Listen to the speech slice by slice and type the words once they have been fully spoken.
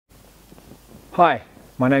Hi,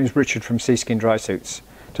 my name is Richard from Seaskin Drysuits.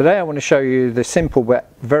 Today I want to show you the simple but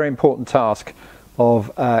very important task of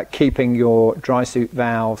keeping your drysuit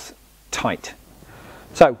valves tight.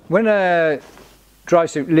 So when a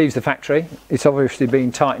drysuit leaves the factory, it's obviously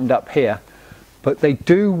been tightened up here, but they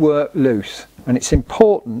do work loose, and it's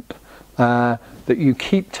important that you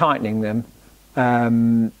keep tightening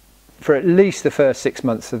them for at least the first 6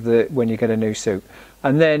 months of when you get a new suit.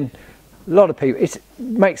 And then a lot of people, it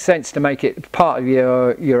makes sense to make it part of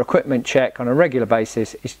your equipment check on a regular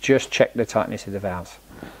basis. Is just check the tightness of the valves.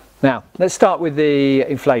 Now let's start with the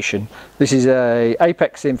inflation. This is a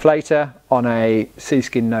Apex inflator on a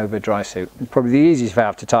Seaskin Nova dry suit. Probably the easiest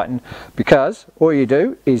valve to tighten, because all you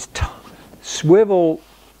do is swivel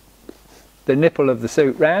the nipple of the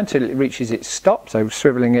suit round till it reaches its stop, so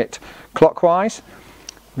swiveling it clockwise.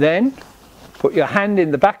 Then put your hand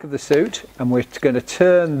in the back of the suit, and we're going to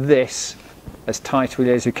turn this as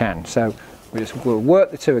tightly as you can. So we'll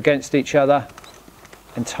work the two against each other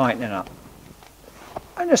and tighten it up.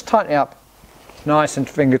 And just tighten it up nice and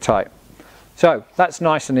finger tight. So that's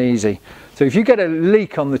nice and easy. So if you get a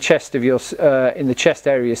leak on the chest of your in the chest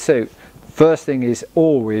area of your suit, first thing is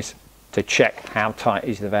always to check how tight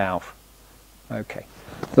is the valve. Okay,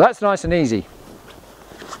 so that's nice and easy.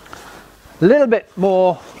 A little bit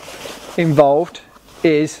more involved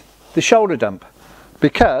is the shoulder dump,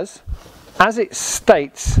 because as it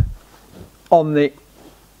states on the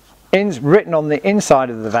written on the inside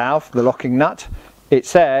of the valve, the locking nut, it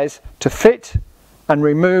says to fit and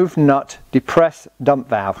remove nut, depress dump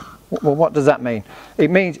valve. Well, what does that mean? It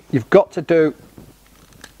means you've got to do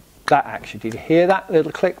that action. Did you hear that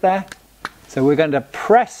little click there? So we're going to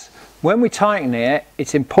press, when we tighten it,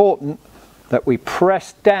 it's important that we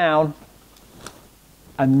press down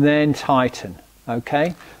and then tighten,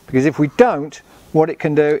 okay? Because if we don't, what it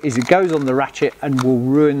can do is it goes on the ratchet and will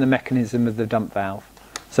ruin the mechanism of the dump valve.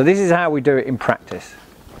 So this is how we do it in practice.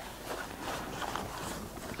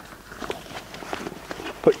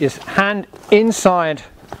 Put your hand inside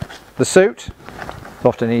the suit. It's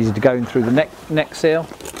often easy to go in through the neck seal.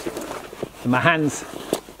 And my hand's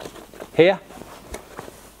here.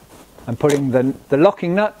 I'm putting the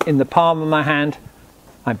locking nut in the palm of my hand.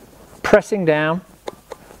 I'm pressing down.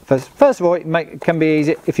 First of all, it can be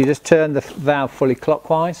easy if you just turn the valve fully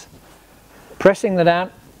clockwise. Pressing the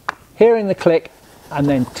down, hearing the click, and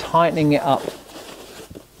then tightening it up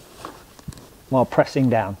while pressing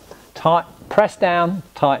down. Press down,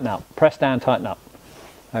 tighten up. Press down, tighten up.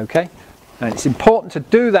 Okay? And it's important to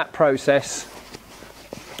do that process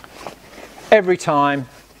every time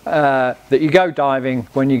that you go diving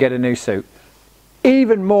when you get a new suit.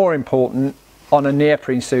 Even more important on a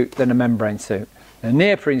neoprene suit than a membrane suit. A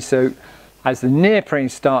neoprene suit, as the neoprene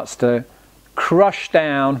starts to crush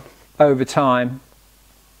down over time,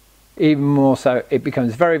 even more so, it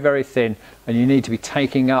becomes very, very thin, and you need to be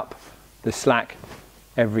taking up the slack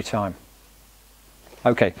every time.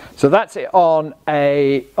 Okay, so that's it on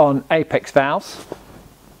Apex valves.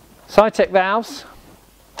 Cytec valves,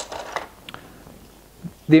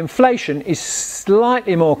 the inflation is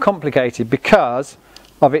slightly more complicated because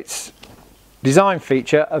of its design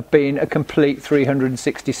feature of being a complete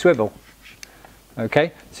 360 swivel.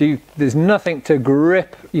 Okay, so there's nothing to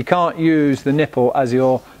grip. You can't use the nipple as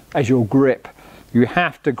your grip. You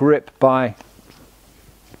have to grip by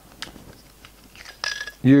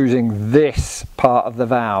using this part of the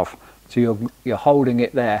valve. So you're holding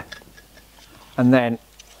it there and then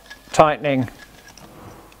tightening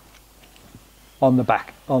on the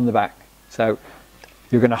back. So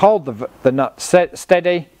you're going to hold the nut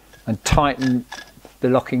steady and tighten the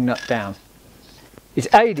locking nut down. It's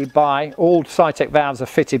aided by, all Cytec valves are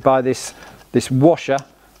fitted by this washer,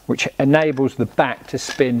 which enables the back to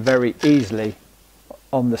spin very easily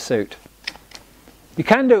on the suit. You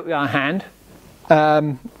can do it with your hand.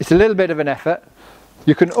 It's a little bit of an effort.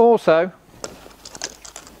 You can also,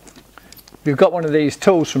 if you've got one of these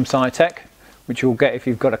tools from Cytec, which you'll get if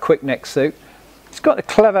you've got a quick neck suit, it's got a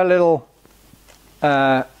clever little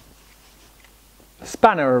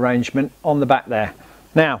spanner arrangement on the back there.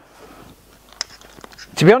 Now,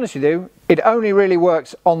 to be honest with you, it only really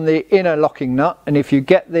works on the inner locking nut, and if you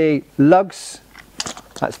get the lugs,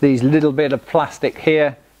 that's these little bit of plastic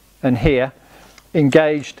here and here,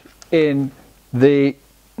 engaged in the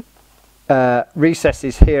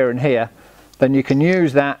recesses here and here, then you can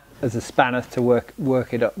use that as a spanner to work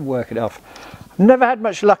it off. I've never had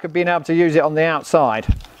much luck of being able to use it on the outside,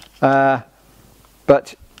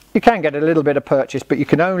 but you can get a little bit of purchase, but you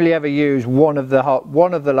can only ever use one of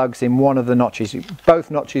the lugs in one of the notches.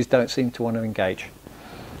 Both notches don't seem to want to engage.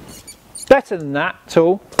 Better than that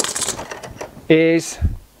tool is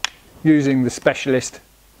using the specialist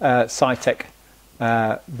Cytec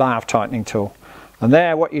valve tightening tool. And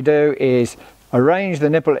there what you do is arrange the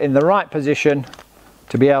nipple in the right position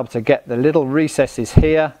to be able to get the little recesses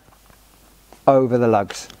here over the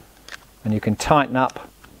lugs, and you can tighten up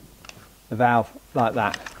the valve like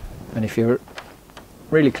that. And if you're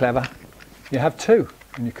really clever, you have two,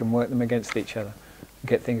 and you can work them against each other and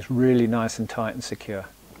get things really nice and tight and secure.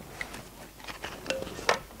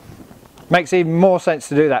 Makes even more sense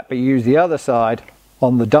to do that, but you use the other side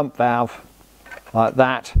on the dump valve like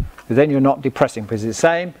that, because then you're not depressing, because it's the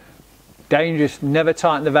same. Dangerous, never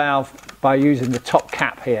tighten the valve by using the top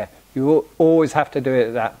cap here. You will always have to do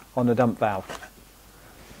it that on the dump valve.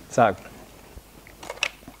 So,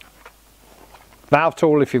 valve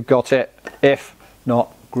tool if you've got it, if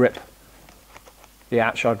not, grip the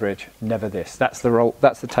outside ridge, never this. That's the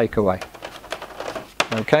takeaway.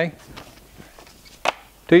 Okay?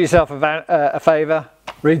 Do yourself a favour,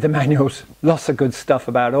 read the manuals, lots of good stuff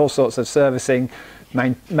about all sorts of servicing,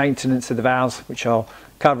 maintenance of the valves, which I'll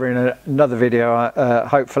cover in another video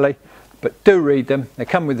hopefully, but do read them. They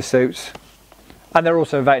come with the suits, and they're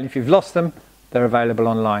also available, if you've lost them, they're available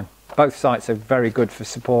online. Both sites are very good for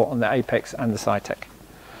support on the Apex and the Cytec.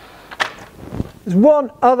 There's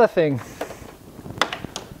one other thing.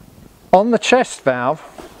 On the chest valve,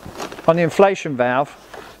 on the inflation valve,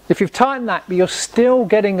 if you've tightened that but you're still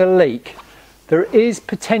getting a leak, there is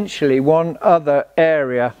potentially one other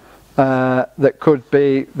area that could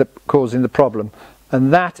be causing the problem,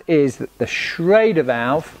 and that is that the schrader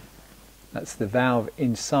valve, that's the valve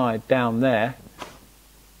inside down there,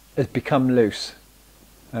 has become loose.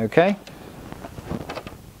 Okay,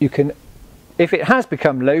 you can, if it has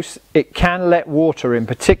become loose, it can let water in,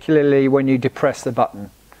 particularly when you depress the button.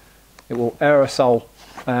 It will aerosol,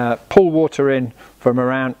 pull water in from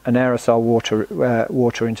around and aerosol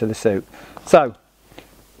water into the suit. So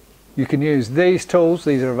you can use these tools.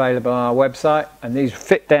 These are available on our website, and these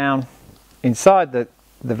fit down inside the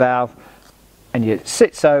valve, and it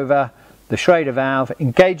sits over the schrader valve,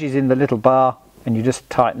 engages in the little bar, and you just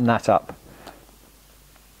tighten that up.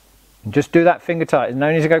 And just do that finger tight. There's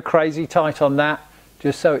no need to go crazy tight on that,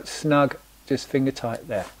 just so it's snug, just finger tight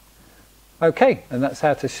there. Okay, and that's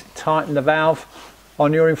how to tighten the valve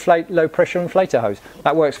on your low pressure inflator hose.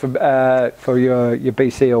 That works for your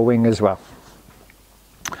BC or wing as well.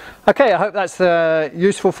 Okay, I hope that's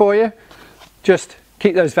useful for you. Just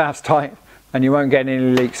keep those valves tight and you won't get any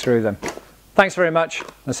leaks through them. Thanks very much.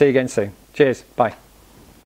 I'll see you again soon. Cheers, bye.